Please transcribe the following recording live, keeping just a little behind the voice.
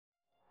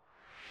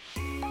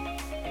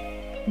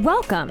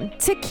Welcome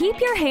to Keep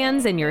Your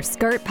Hands in Your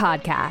Skirt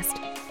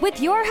podcast with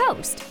your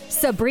host,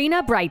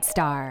 Sabrina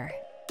Brightstar.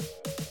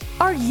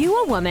 Are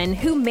you a woman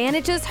who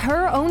manages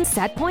her own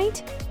set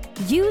point?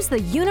 Use the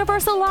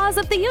universal laws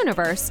of the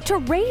universe to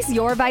raise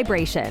your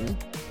vibration.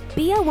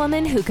 Be a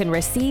woman who can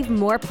receive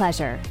more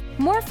pleasure,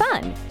 more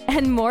fun,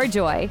 and more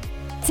joy.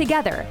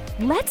 Together,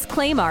 let's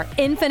claim our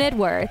infinite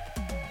worth.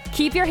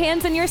 Keep Your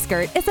Hands in Your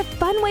Skirt is a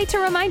fun way to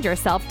remind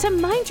yourself to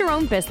mind your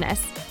own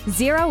business.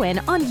 Zero in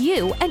on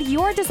you and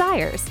your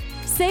desires.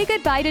 Say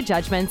goodbye to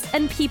judgments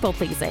and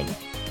people-pleasing.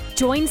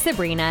 Join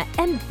Sabrina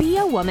and be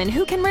a woman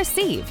who can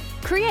receive,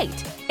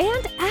 create,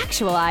 and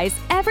actualize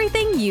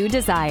everything you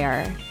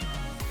desire.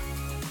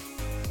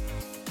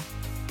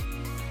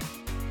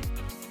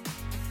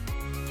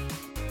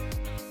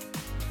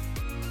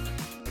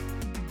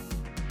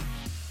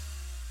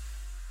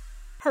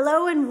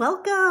 Hello and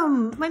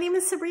welcome. My name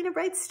is Sabrina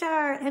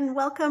Brightstar and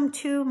welcome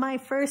to my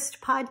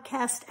first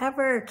podcast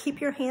ever,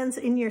 Keep Your Hands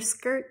in Your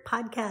Skirt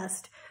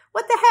podcast.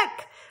 What the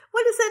heck?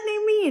 What does that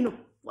name mean?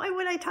 Why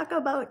would I talk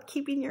about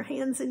keeping your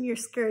hands in your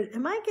skirt?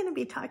 Am I going to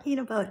be talking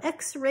about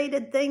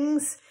X-rated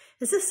things?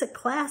 Is this a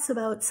class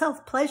about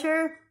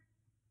self-pleasure?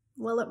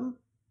 Well, it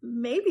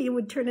maybe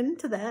would turn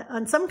into that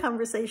on some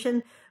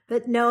conversation,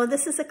 but no,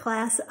 this is a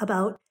class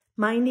about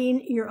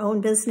minding your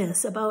own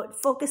business,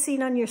 about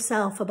focusing on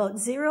yourself, about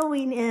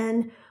zeroing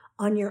in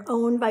on your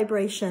own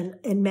vibration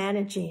and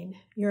managing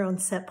your own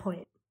set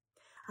point.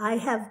 I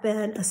have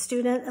been a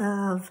student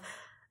of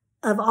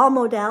all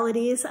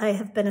modalities. I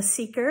have been a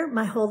seeker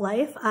my whole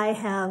life. I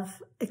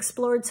have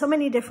explored so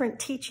many different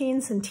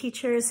teachings and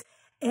teachers.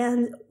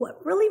 And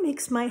what really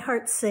makes my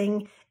heart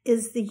sing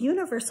is the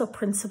universal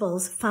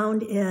principles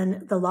found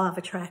in the law of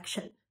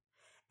attraction.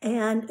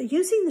 And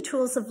using the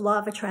tools of law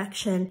of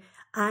attraction,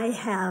 I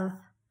have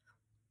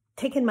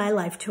taken my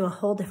life to a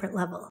whole different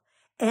level.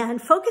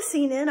 And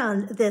focusing in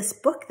on this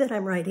book that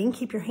I'm writing,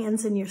 Keep Your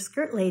Hands in Your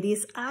Skirt,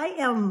 ladies, I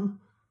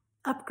am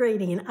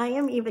upgrading. I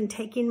am even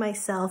taking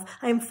myself,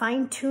 I am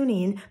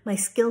fine-tuning my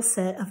skill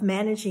set of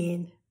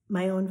managing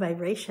my own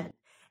vibration.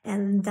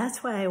 And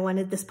that's why I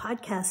wanted this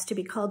podcast to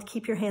be called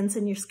Keep Your Hands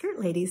in Your Skirt,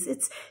 ladies.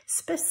 It's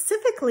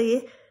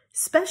specially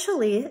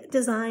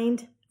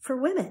designed for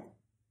women.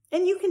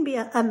 And you can be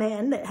a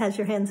man that has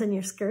your hands in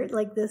your skirt,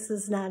 like this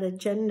is not a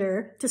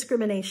gender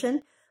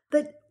discrimination.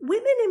 But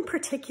women in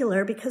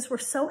particular, because we're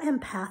so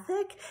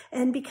empathic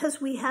and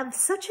because we have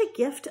such a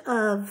gift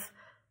of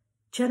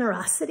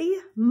generosity,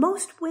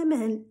 most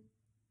women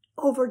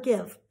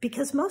overgive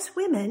because most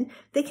women,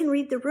 they can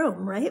read the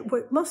room, right?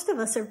 Most of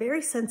us are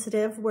very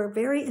sensitive. We're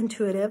very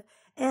intuitive.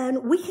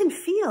 And we can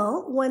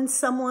feel when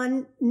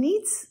someone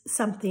needs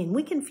something.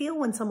 We can feel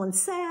when someone's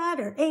sad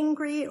or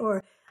angry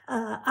or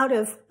out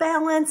of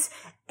balance.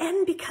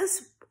 And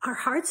because our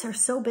hearts are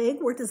so big,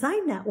 we're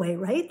designed that way,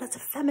 right? That's a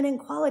feminine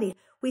quality.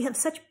 We have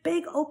such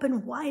big,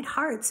 open, wide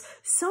hearts.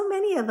 So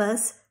many of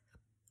us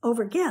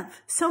overgive.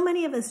 So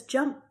many of us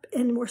jump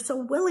and we're so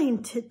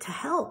willing to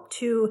help,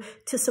 to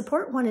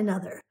support one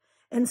another.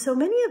 And so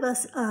many of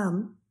us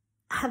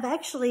have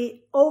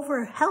actually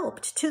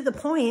overhelped to the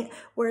point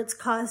where it's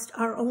caused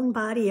our own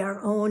body,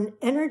 our own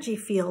energy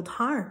field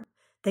harm.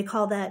 They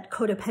call that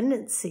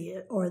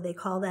codependency, or they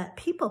call that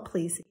people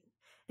pleasing.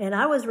 And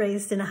I was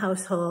raised in a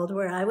household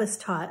where I was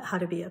taught how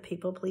to be a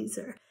people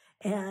pleaser.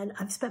 And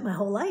I've spent my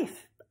whole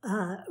life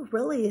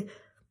really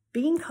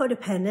being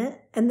codependent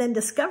and then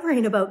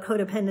discovering about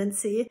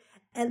codependency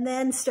and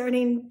then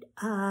starting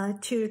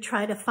to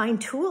try to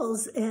find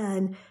tools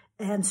and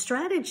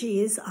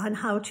strategies on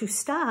how to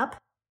stop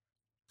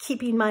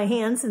keeping my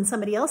hands in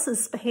somebody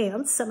else's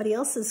hands, somebody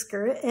else's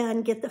skirt,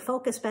 and get the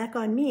focus back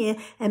on me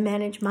and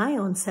manage my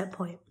own set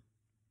point.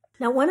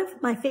 Now, one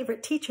of my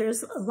favorite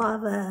teachers, law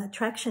of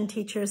attraction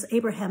teachers,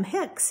 Abraham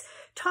Hicks,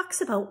 talks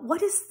about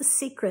what is the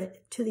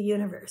secret to the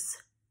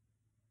universe.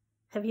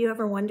 Have you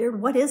ever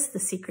wondered what is the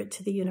secret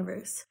to the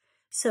universe?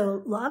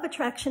 So law of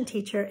attraction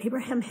teacher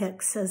Abraham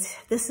Hicks says,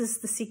 this is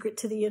the secret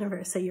to the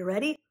universe. Are you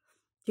ready?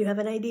 Do you have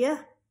an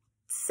idea?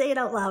 Say it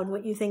out loud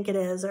what you think it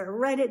is, or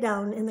write it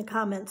down in the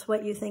comments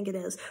what you think it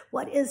is.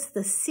 What is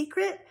the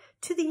secret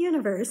to the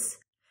universe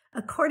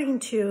according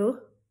to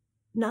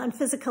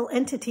non-physical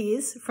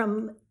entities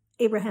from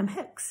Abraham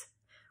Hicks?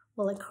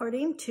 Well,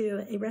 according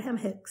to Abraham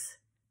Hicks,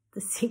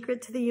 the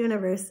secret to the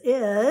universe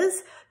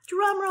is,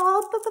 drum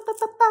roll,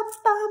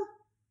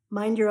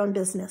 mind your own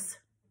business.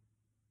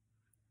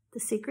 The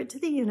secret to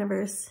the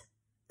universe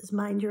is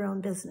mind your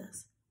own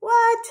business.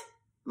 What?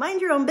 Mind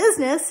your own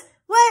business?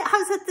 What?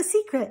 How's that the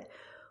secret?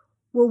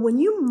 Well, when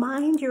you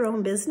mind your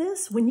own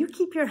business, when you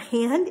keep your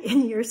hand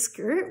in your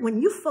skirt,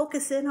 when you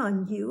focus in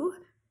on you,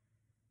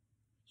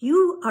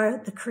 you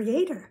are the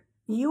creator.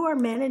 You are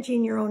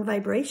managing your own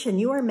vibration.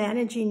 You are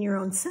managing your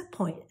own set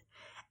point.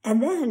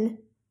 And then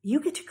you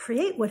get to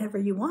create whatever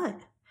you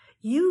want.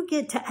 You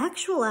get to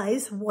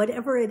actualize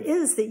whatever it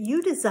is that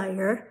you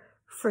desire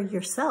for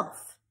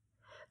yourself.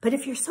 But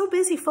if you're so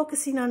busy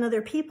focusing on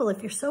other people,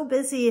 if you're so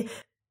busy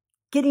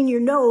getting your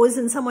nose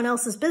in someone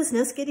else's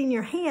business, getting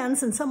your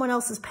hands in someone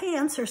else's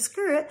pants or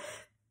skirt,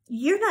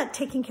 you're not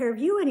taking care of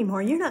you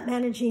anymore. You're not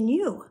managing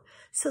you.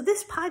 So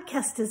this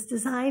podcast is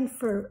designed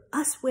for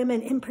us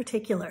women in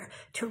particular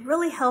to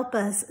really help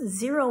us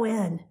zero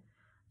in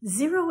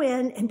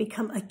and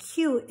become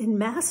acute in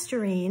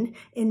mastering,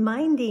 in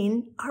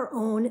minding our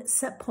own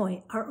set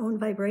point, our own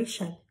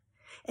vibration.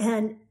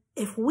 And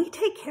if we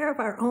take care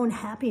of our own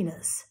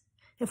happiness,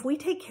 if we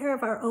take care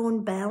of our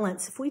own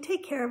balance, if we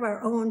take care of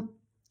our own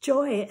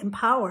joy and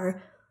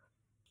power,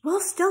 we'll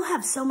still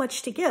have so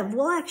much to give.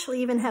 We'll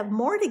actually even have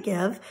more to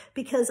give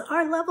because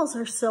our levels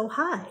are so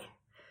high.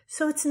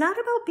 So it's not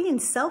about being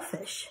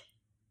selfish.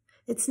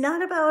 It's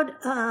not about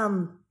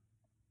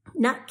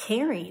not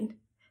caring.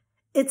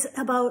 It's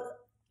about,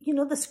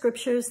 the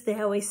scriptures,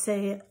 they always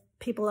say,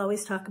 people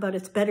always talk about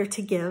it's better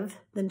to give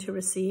than to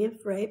receive,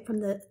 right? From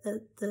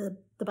the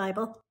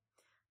Bible.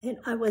 And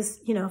I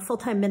was, a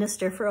full-time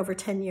minister for over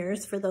 10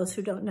 years, for those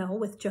who don't know,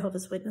 with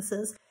Jehovah's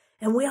Witnesses.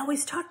 And we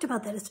always talked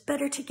about that. It's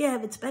better to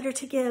give. It's better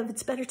to give.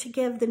 It's better to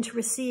give than to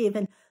receive.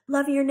 And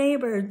love your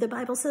neighbor. The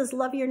Bible says,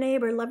 love your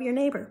neighbor, love your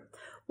neighbor.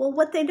 Well,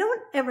 what they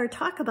don't ever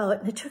talk about,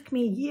 and it took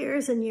me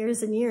years and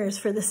years and years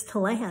for this to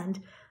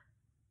land,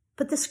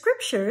 but the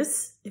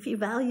scriptures, if you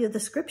value the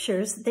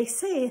scriptures, they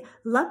say,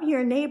 love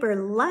your neighbor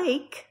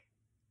like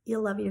you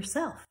love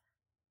yourself.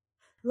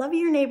 Love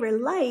your neighbor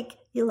like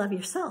you love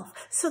yourself.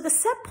 So the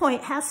set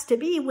point has to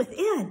be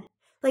within.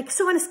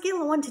 So on a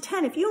scale of 1 to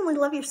 10, if you only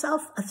love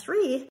yourself a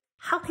 3,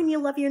 how can you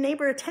love your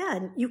neighbor a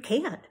 10? You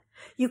can't.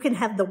 You can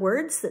have the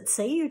words that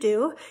say you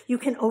do. You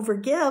can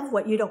overgive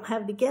what you don't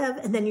have to give,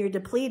 and then you're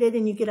depleted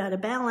and you get out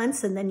of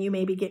balance, and then you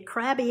maybe get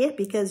crabby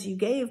because you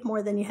gave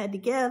more than you had to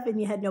give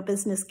and you had no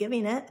business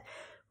giving it,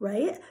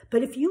 right?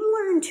 But if you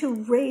learn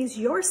to raise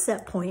your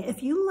set point,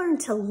 if you learn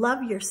to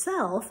love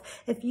yourself,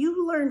 if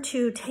you learn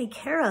to take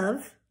care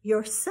of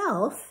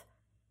yourself,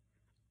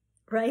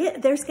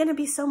 right? There's going to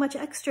be so much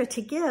extra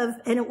to give,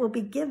 and it will be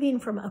giving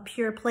from a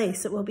pure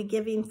place. It will be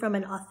giving from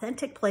an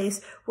authentic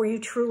place where you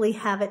truly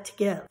have it to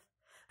give,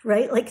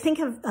 right? Think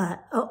of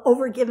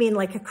overgiving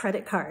like a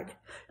credit card.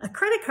 A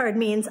credit card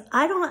means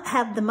I don't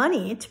have the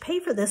money to pay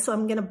for this, so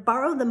I'm going to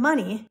borrow the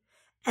money.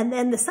 And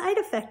then the side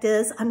effect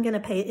is I'm going to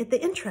pay the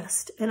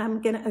interest, and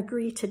I'm going to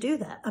agree to do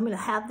that. I'm going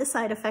to have the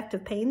side effect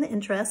of paying the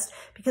interest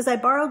because I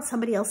borrowed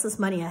somebody else's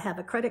money. I have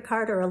a credit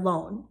card or a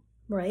loan,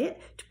 right?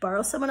 To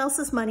borrow someone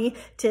else's money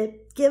to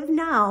give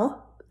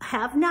now,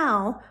 have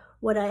now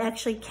what I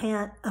actually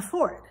can't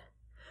afford.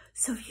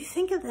 So if you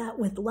think of that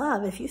with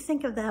love, if you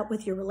think of that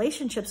with your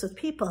relationships with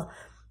people,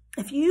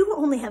 if you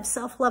only have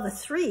self-love a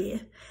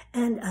 3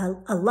 and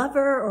a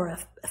lover or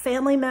a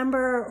family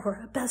member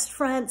or a best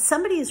friend,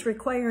 somebody is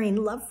requiring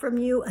love from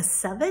you a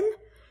 7,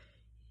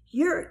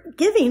 you're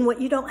giving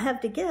what you don't have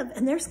to give,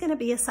 and there's going to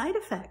be a side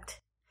effect.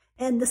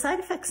 And the side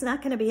effect's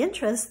not going to be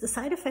interest. The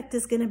side effect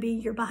is going to be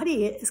your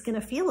body is going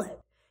to feel it.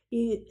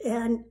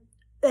 And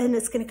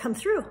it's going to come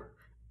through.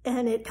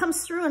 And it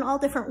comes through in all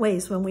different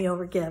ways when we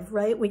overgive,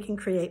 right? We can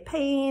create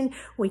pain.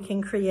 We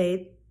can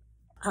create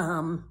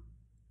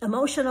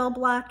emotional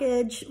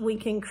blockage. We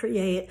can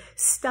create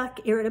stuck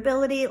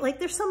irritability.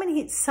 There's so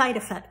many side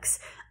effects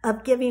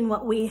of giving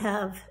what we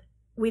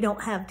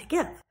don't have to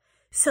give.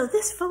 So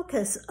this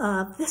focus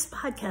of this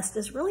podcast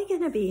is really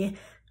going to be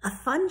a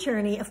fun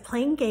journey of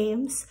playing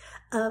games,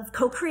 of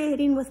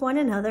co-creating with one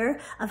another,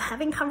 of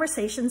having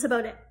conversations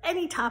about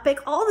any topic,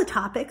 all the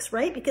topics,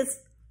 right? Because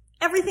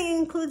everything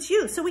includes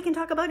you, so we can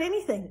talk about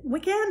anything. We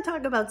can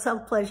talk about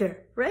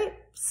self-pleasure, right?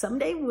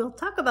 Someday we'll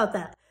talk about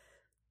that.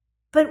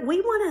 But we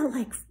want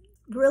to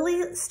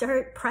really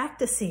start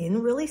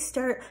practicing, really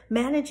start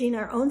managing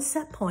our own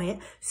set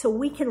point so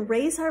we can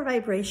raise our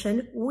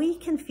vibration, we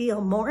can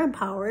feel more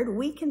empowered,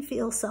 we can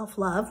feel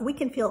self-love, we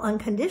can feel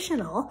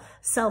unconditional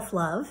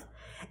self-love.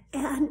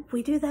 And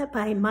we do that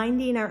by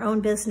minding our own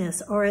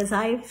business, or as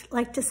I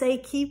like to say,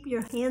 keep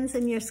your hands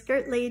in your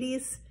skirt,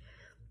 ladies.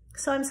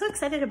 So I'm so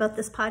excited about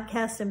this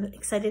podcast. I'm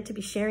excited to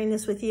be sharing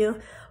this with you.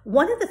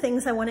 One of the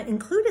things I want to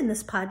include in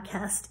this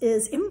podcast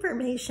is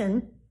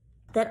information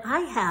that I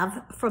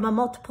have from a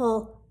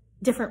multiple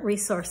different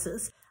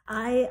resources.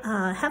 I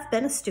have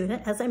been a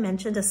student, as I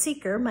mentioned, a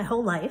seeker my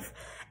whole life,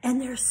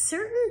 and there are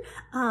certain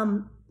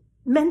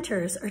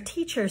mentors or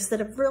teachers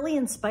that have really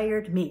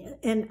inspired me,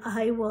 and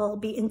I will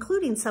be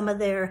including some of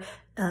their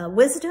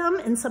wisdom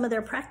and some of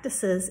their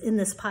practices in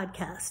this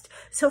podcast.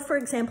 So for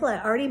example,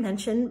 I already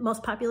mentioned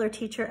most popular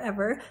teacher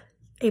ever,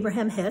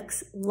 Abraham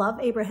Hicks. Love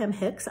Abraham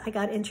Hicks. I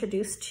got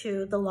introduced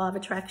to the law of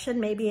attraction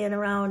maybe in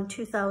around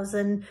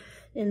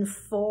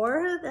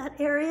 2004, that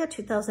area,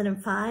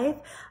 2005,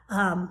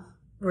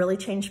 really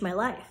changed my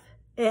life.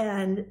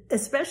 And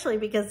especially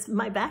because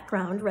my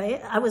background,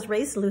 right? I was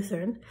raised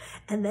Lutheran.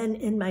 And then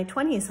in my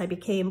 20s, I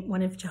became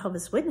one of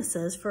Jehovah's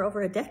Witnesses for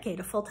over a decade,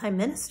 a full-time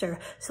minister.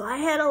 So I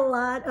had a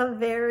lot of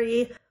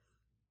very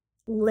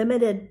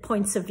limited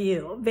points of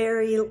view,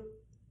 very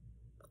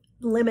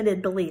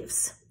limited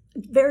beliefs,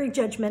 very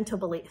judgmental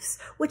beliefs,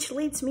 which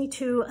leads me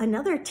to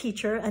another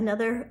teacher,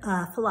 another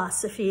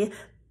philosophy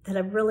that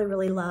I really,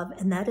 really love,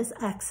 and that is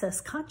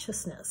access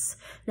consciousness.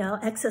 Now,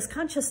 access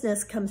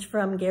consciousness comes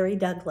from Gary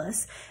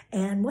Douglas,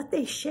 and what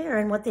they share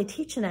and what they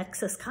teach in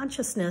access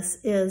consciousness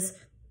is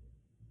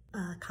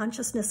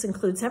consciousness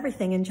includes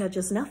everything and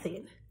judges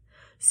nothing.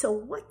 So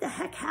what the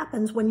heck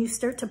happens when you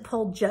start to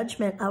pull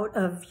judgment out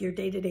of your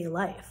day-to-day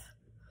life?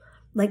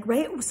 Like,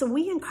 right? So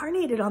we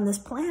incarnated on this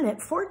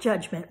planet for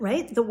judgment,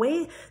 right?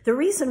 The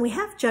reason we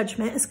have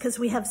judgment is because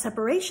we have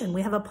separation.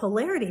 We have a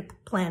polarity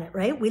planet,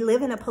 right? We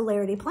live in a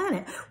polarity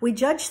planet. We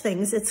judge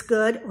things. It's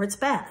good or it's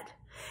bad.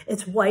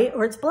 It's white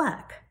or it's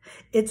black.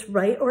 It's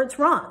right or it's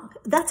wrong.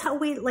 That's how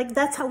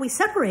we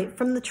separate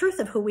from the truth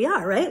of who we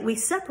are, right? We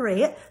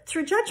separate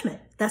through judgment.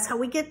 That's how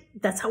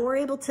we're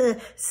able to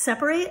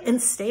separate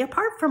and stay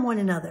apart from one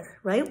another,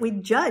 right? We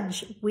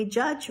judge.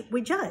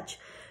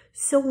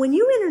 So when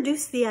you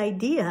introduce the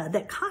idea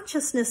that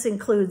consciousness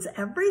includes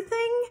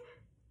everything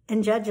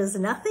and judges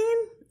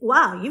nothing,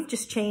 wow, you've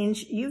just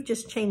changed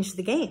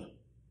the game.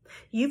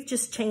 You've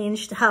just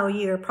changed how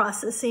you're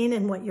processing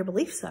and what your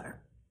beliefs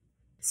are.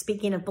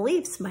 Speaking of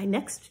beliefs,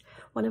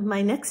 one of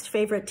my next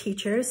favorite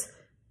teachers,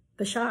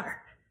 Bashar.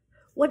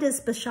 What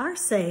does Bashar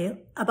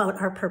say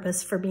about our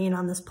purpose for being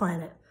on this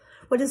planet?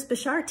 What does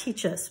Bashar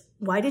teach us?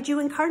 Why did you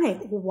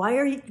incarnate?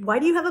 Why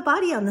do you have a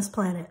body on this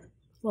planet?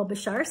 Well,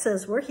 Bashar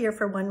says we're here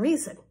for one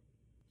reason.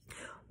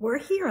 We're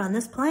here on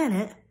this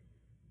planet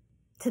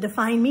to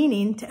define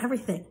meaning to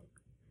everything.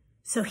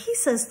 So he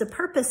says the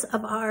purpose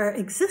of our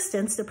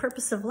existence, the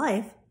purpose of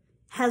life,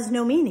 has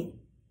no meaning.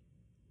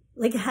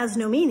 Like, it has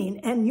no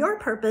meaning. And your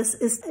purpose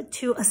is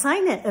to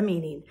assign it a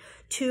meaning,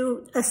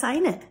 to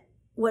assign it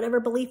whatever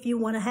belief you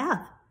want to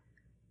have.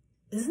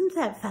 Isn't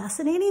that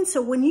fascinating?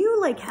 So when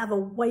you have a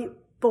white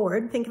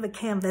board, think of a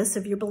canvas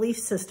of your belief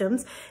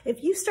systems.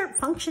 If you start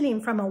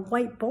functioning from a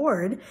white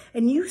board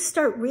and you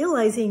start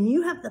realizing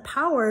you have the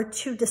power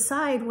to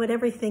decide what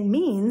everything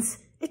means,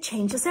 it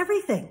changes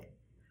everything,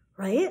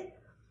 right?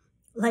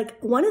 Like,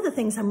 one of the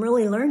things I'm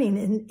really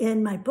learning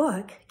in my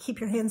book,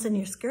 Keep Your Hands in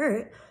Your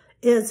Skirt,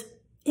 is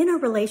in a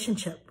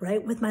relationship,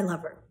 right, with my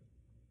lover.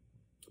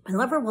 My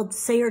lover will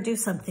say or do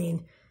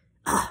something,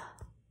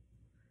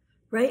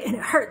 right? And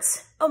it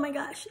hurts. Oh my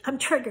gosh, I'm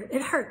triggered.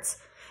 It hurts.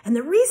 And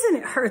the reason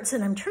it hurts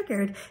and I'm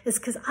triggered is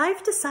because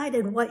I've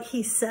decided what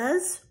he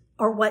says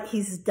or what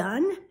he's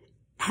done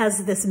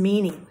has this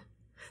meaning.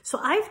 So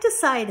I've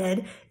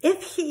decided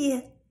if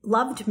he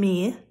loved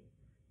me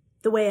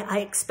the way I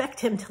expect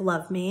him to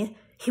love me,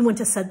 he wouldn't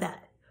have said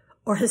that,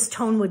 or his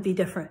tone would be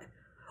different,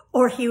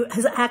 or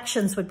his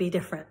actions would be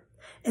different.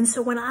 And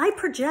so when I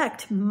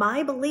project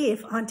my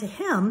belief onto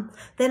him,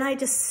 then I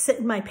just sit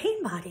in my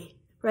pain body,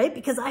 right?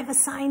 Because I've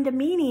assigned a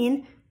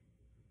meaning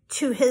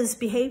to his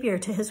behavior,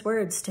 to his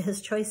words, to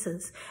his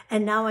choices.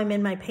 And now I'm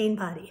in my pain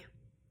body.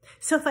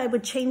 So if I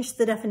would change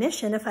the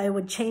definition, if I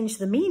would change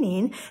the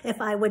meaning,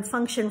 if I would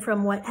function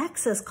from what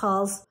Access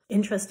calls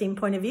interesting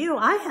point of view,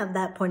 I have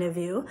that point of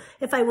view.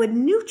 If I would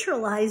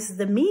neutralize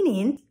the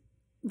meaning,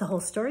 the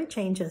whole story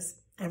changes.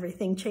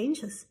 Everything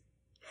changes.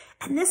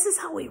 And this is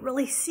how we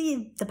really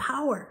see the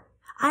power.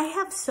 I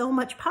have so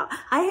much power.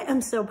 I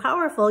am so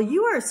powerful.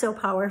 You are so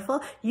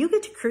powerful. You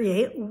get to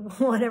create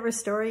whatever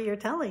story you're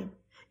telling.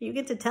 You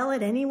get to tell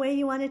it any way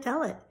you want to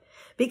tell it.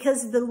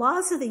 Because the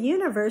laws of the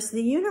universe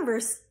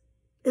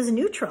is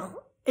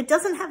neutral. It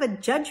doesn't have a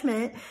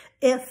judgment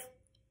if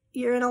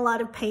you're in a lot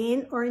of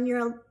pain or in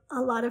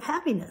a lot of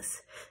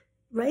happiness,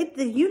 right?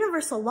 The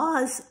universal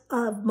laws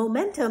of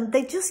momentum,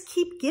 they just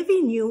keep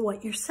giving you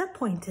what your set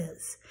point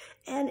is.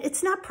 And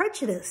it's not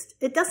prejudiced.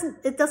 It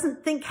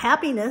doesn't think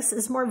happiness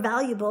is more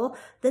valuable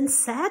than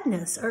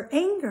sadness or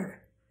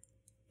anger.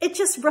 It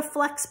just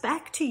reflects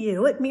back to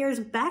you. It mirrors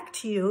back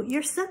to you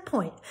your set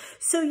point.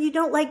 So you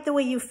don't like the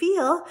way you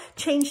feel,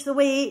 change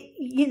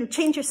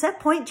your set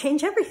point,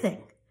 change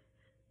everything,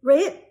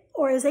 right?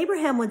 Or as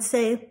Abraham would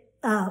say,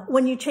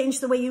 when you change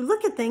the way you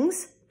look at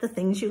things, the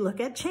things you look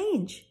at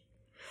change.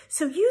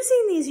 So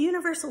using these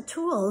universal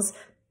tools,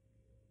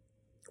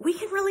 we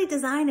can really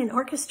design and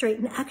orchestrate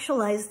and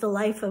actualize the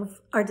life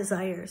of our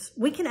desires.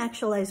 We can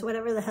actualize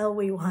whatever the hell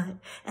we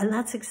want. And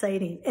that's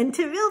exciting. And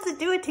to be able to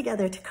do it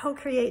together, to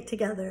co-create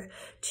together,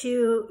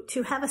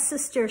 to have a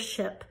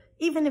sistership,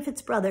 even if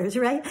it's brothers,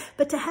 right?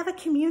 But to have a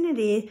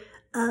community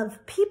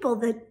of people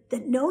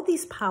that know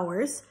these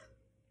powers,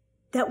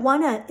 that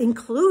want to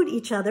include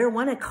each other,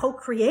 want to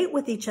co-create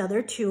with each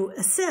other to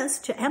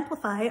assist, to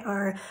amplify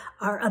our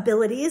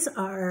abilities,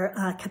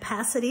 our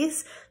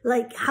capacities.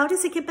 Like, how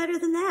does it get better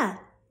than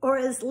that? Or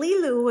as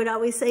Lilu would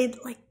always say,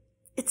 like,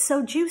 it's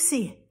so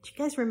juicy. Do you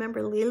guys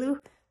remember Lilu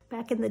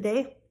back in the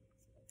day?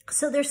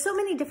 So there's so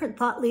many different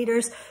thought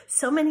leaders,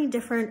 so many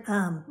different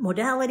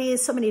modalities,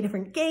 so many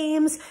different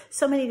games,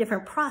 so many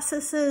different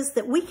processes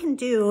that we can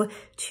do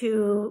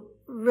to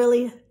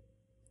really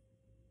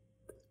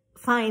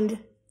find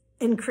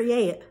and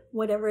create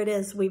whatever it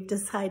is we've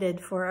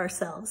decided for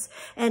ourselves.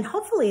 And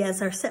hopefully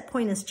as our set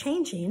point is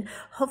changing,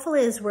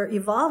 hopefully as we're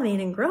evolving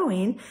and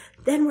growing,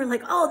 then we're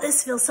like, oh,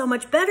 this feels so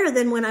much better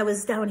than when I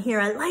was down here.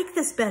 I like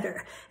this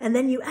better. And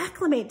then you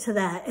acclimate to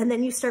that. And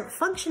then you start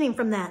functioning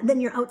from that. And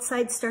then your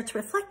outside starts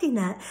reflecting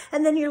that.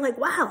 And then you're like,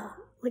 wow,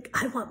 like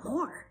I want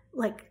more.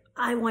 Like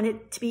I want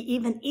it to be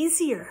even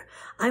easier.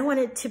 I want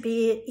it to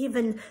be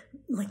even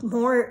like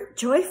more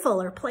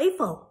joyful or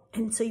playful.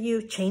 And so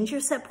you change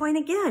your set point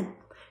again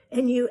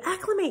and you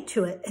acclimate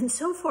to it and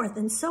so forth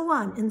and so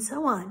on and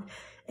so on.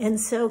 And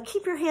so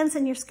Keep Your Hands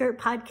in Your Skirt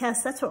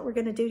podcast, that's what we're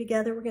going to do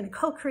together. We're going to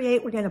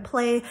co-create, we're going to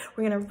play,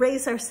 we're going to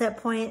raise our set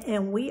point,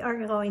 and we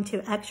are going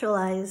to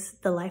actualize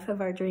the life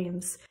of our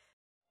dreams.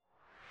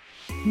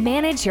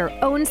 Manage your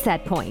own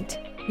set point.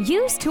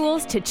 Use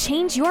tools to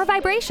change your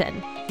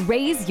vibration.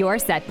 Raise your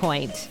set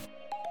point.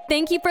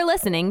 Thank you for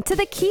listening to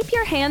the Keep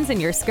Your Hands in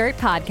Your Skirt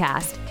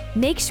podcast.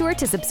 Make sure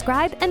to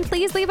subscribe and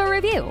please leave a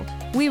review.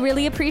 We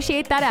really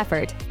appreciate that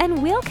effort,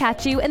 and we'll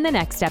catch you in the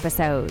next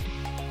episode.